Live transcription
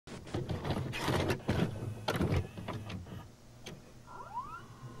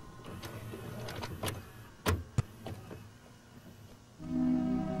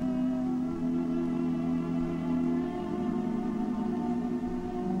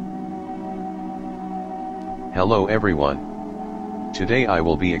Hello everyone. Today I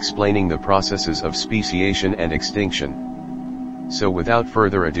will be explaining the processes of speciation and extinction. So without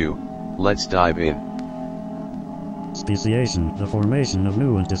further ado, let's dive in. Speciation, the formation of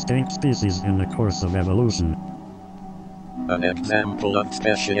new and distinct species in the course of evolution. An example of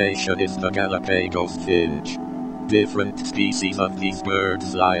speciation is the Galapagos finch. Different species of these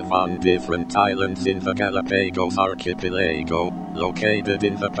birds live on different islands in the Galapagos archipelago, located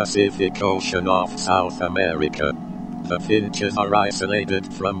in the Pacific Ocean off South America. The finches are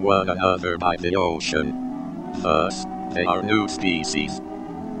isolated from one another by the ocean. Thus, they are new species.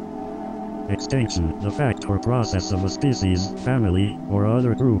 Extinction, the fact or process of a species, family, or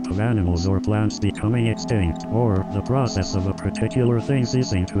other group of animals or plants becoming extinct, or the process of a particular thing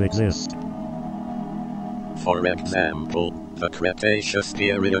ceasing to exist. For example, the Cretaceous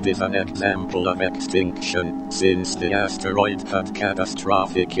period is an example of extinction, since the asteroid had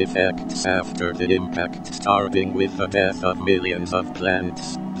catastrophic effects after the impact, starting with the death of millions of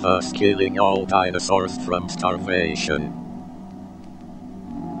plants, thus killing all dinosaurs from starvation.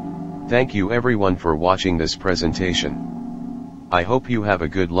 Thank you everyone for watching this presentation. I hope you have a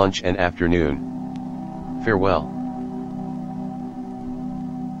good lunch and afternoon. Farewell.